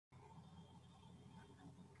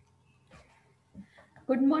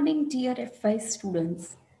Good morning, dear FY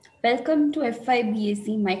students. Welcome to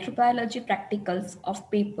FYBSC Microbiology Practicals of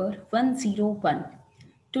Paper 101.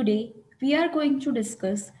 Today, we are going to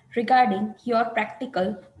discuss regarding your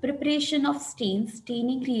practical preparation of stains,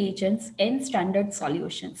 staining reagents, and standard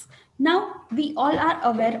solutions. Now, we all are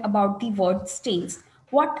aware about the word stains.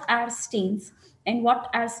 What are stains? And what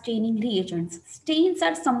are staining reagents? Stains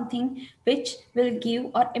are something which will give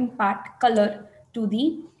or impart color to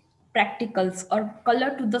the practicals or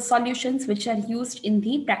color to the solutions which are used in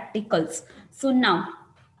the practicals. So now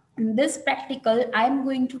in this practical, I am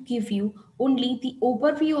going to give you only the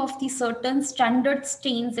overview of the certain standard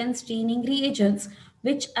stains and staining reagents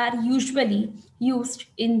which are usually used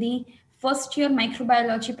in the first year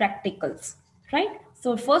microbiology practicals, right?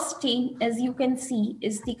 So first stain, as you can see,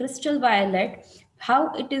 is the crystal violet.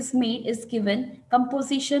 How it is made is given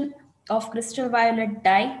composition of crystal violet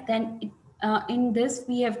dye, then in this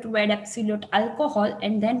we have to add absolute alcohol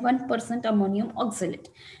and then 1% ammonium oxalate.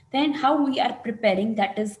 Then how we are preparing,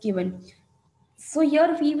 that is given. So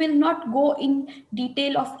here we will not go in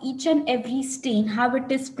detail of each and every stain how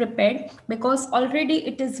it is prepared, because already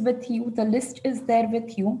it is with you, the list is there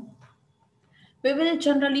with you. We will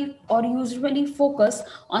generally or usually focus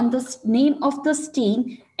on the name of the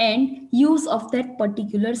stain and use of that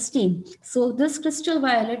particular stain. So this crystal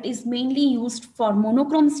violet is mainly used for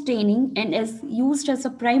monochrome staining and is used as a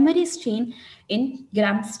primary stain in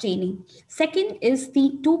gram staining. Second is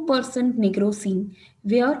the 2% nigrosin,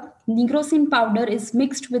 where nigrosin powder is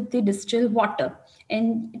mixed with the distilled water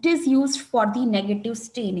and it is used for the negative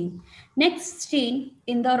staining. Next stain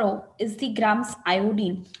in the row is the grams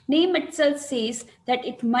iodine. Name itself says that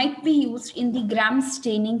it might be used in the gram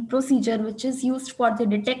staining procedure, which is used for the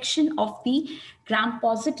detection of the gram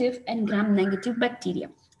positive and gram negative bacteria.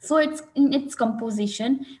 So it's in its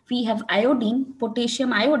composition, we have iodine,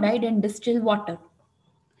 potassium iodide, and distilled water.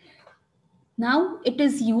 Now it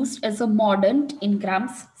is used as a mordant in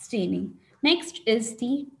grams staining. Next is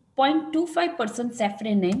the 0.25%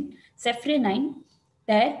 safranine.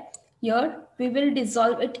 There, here we will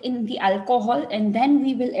dissolve it in the alcohol and then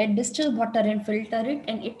we will add distilled water and filter it,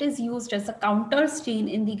 and it is used as a counter stain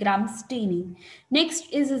in the gram staining.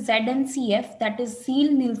 Next is ZNCF, that is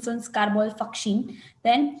Zeal-Nielsen's carboyl-fuchsin.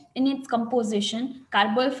 Then in its composition,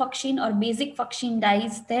 carboyl-fuchsin or basic fuchsin dye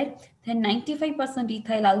is there. Then 95%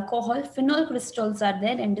 ethyl alcohol, phenol crystals are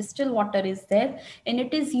there, and distilled water is there, and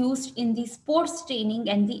it is used in the spore staining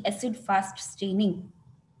and the acid fast staining.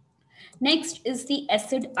 Next is the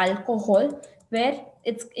acid alcohol, where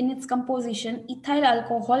it's in its composition ethyl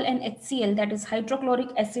alcohol and HCl, that is hydrochloric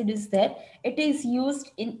acid, is there. It is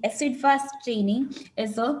used in acid fast staining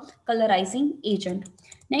as a colorizing agent.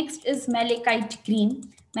 Next is malachite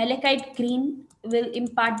green. Malachite green will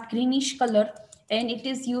impart greenish color and it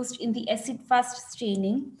is used in the acid fast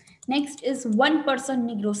staining. Next is 1%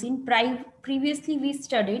 nigrosin. Previously we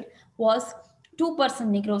studied was 2%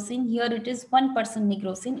 nigrosin. Here it is 1%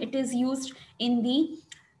 nigrosin. It is used in the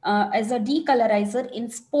as a decolorizer in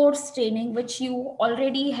spore staining, which you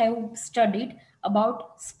already have studied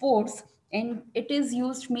about spores, and it is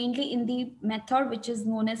used mainly in the method which is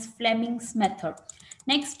known as Fleming's method.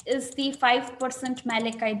 Next is the 5%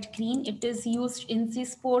 malachite green. It is used in the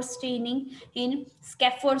spore staining in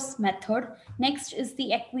Schaffer's method. Next is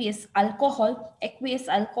the aqueous alcohol. Aqueous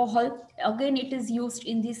alcohol, again it is used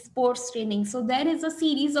in the spore staining. So there is a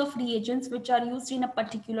series of reagents which are used in a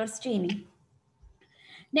particular staining.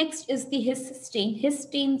 Next is the His stain. His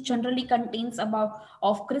stain generally contains about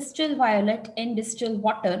of crystal violet and distilled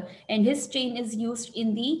water, and His stain is used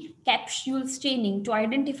in the capsule staining to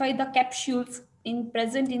identify the capsules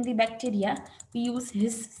present in the bacteria. We use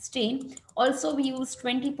His stain. Also, we use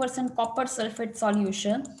 20% copper sulfate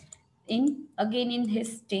solution in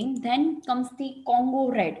his stain. Then comes the Congo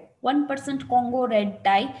red, 1% Congo red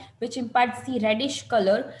dye, which imparts the reddish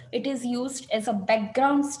color. It is used as a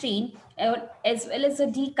background stain as well as a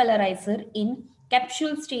decolorizer in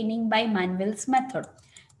capsule staining by Manuel's method.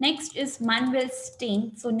 Next is Manuel's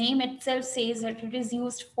stain. So name itself says that it is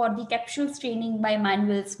used for the capsule staining by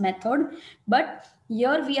Manuel's method, but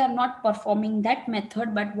here we are not performing that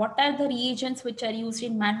method. But what are the reagents which are used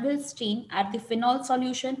in Manuel's stain are the phenol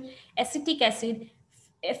solution, acetic acid,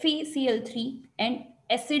 FeCl3, and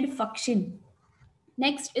acid fuchsin.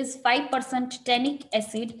 Next is 5% tannic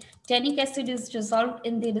acid. Tannic acid is dissolved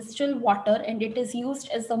in the distilled water and it is used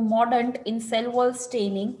as a mordant in cell wall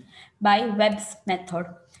staining by Webb's method.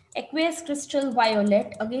 Aqueous crystal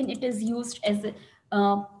violet, again it is used as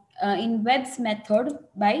in Webb's method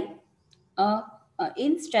by uh,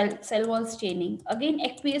 in cell wall staining. Again,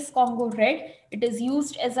 aqueous Congo red, it is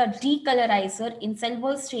used as a decolorizer in cell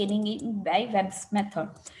wall staining by Webb's method.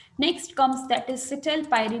 Next comes that is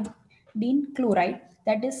cetylpyridine chloride,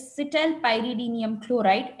 that is cetylpyridinium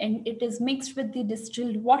chloride, and it is mixed with the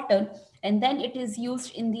distilled water, and then it is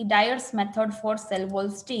used in the Dyer's method for cell wall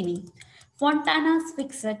staining. Fontana's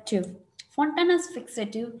fixative. Fontana's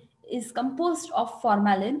fixative is composed of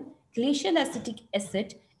formalin, glacial acetic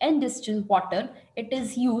acid, and distilled water. It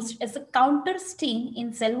is used as a counter stain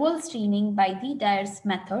in cell wall staining by the Dyer's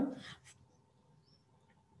method.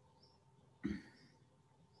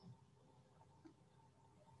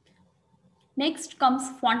 Next comes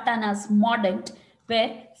Fontana's mordant,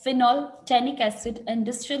 where phenol, tannic acid, and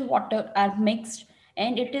distilled water are mixed,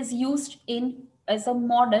 and it is used in as a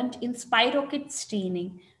mordant in spirochete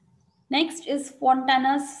staining. Next is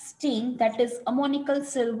Fontana's stain, that is ammonical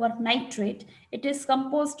silver nitrate. It is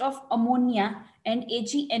composed of ammonia and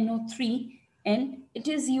AgNO3, and it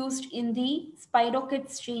is used in the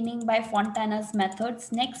spirochete staining by Fontana's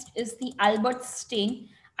methods. Next is the Albert stain.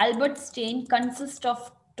 Albert stain consists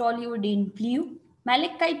of toluidine blue,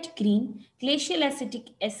 malachite green, glacial acetic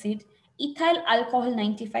acid, ethyl alcohol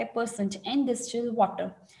 95%, and distilled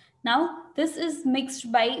water. Now, this is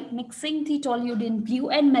mixed by mixing the toluidine blue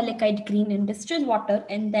and malachite green in distilled water,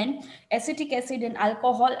 and then acetic acid and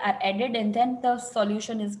alcohol are added, and then the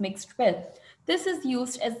solution is mixed well. This is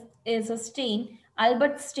used as a stain,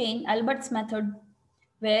 Albert's method,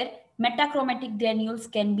 where metachromatic granules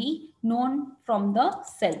can be known from the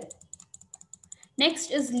cell.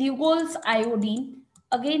 Next is Lugol's iodine.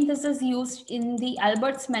 Again, this is used in the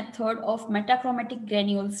Albert's method of metachromatic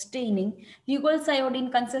granule staining. Lugol's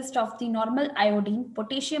iodine consists of the normal iodine,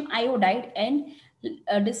 potassium iodide, and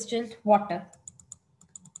distilled water.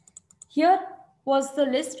 Here was the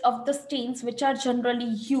list of the stains which are generally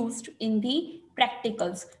used in the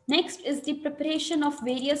practicals. Next is the preparation of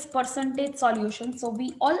various percentage solutions. So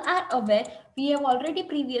we all are aware, we have already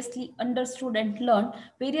previously understood and learned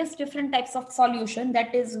various different types of solution,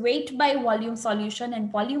 that is weight by volume solution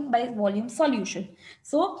and volume by volume solution.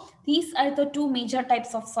 So these are the two major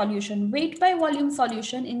types of solution. Weight by volume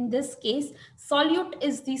solution, in this case solute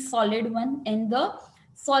is the solid one and the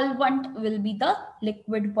solvent will be the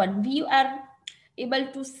liquid one. We are able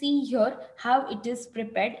to see here how it is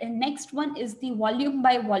prepared. And next one is the volume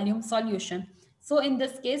by volume solution. So in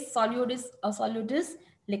this case, solute is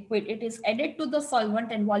liquid. It is added to the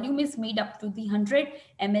solvent and volume is made up to the 100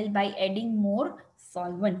 ml by adding more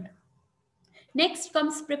solvent. Next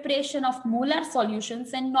comes preparation of molar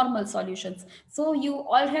solutions and normal solutions. So you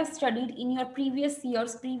all have studied in your previous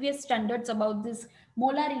years, previous standards about this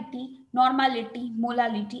molarity, normality,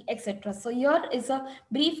 molality, etc. So here is a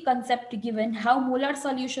brief concept given how molar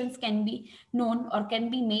solutions can be known or can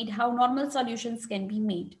be made, how normal solutions can be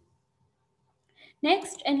made.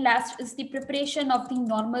 Next and last is the preparation of the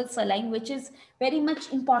normal saline, which is very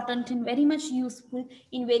much important and very much useful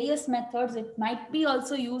in various methods. It might be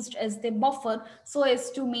also used as the buffer so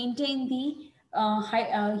as to maintain the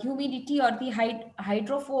humidity or the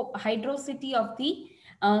hydrosity of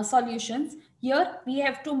the solutions. Here we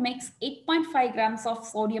have to mix 8.5 grams of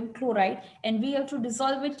sodium chloride and we have to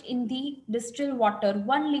dissolve it in the distilled water.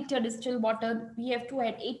 1 liter distilled water, we have to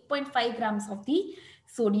add 8.5 grams of the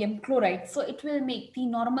sodium chloride. So it will make the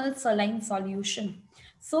normal saline solution.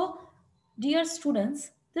 So dear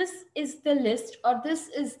students, this is the list or this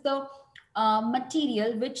is the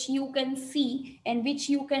material which you can see and which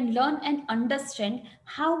you can learn and understand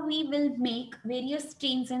how we will make various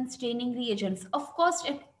stains and staining reagents. Of course,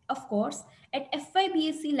 at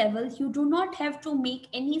FYBSC level, you do not have to make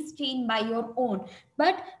any stain by your own,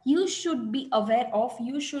 but you should be aware of,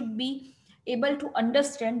 you should be able to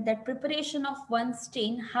understand that preparation of one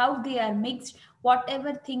stain, how they are mixed,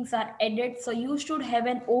 whatever things are added. So you should have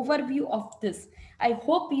an overview of this. I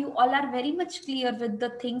hope you all are very much clear with the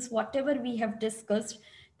things, whatever we have discussed.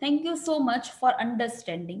 Thank you so much for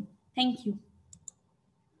understanding. Thank you.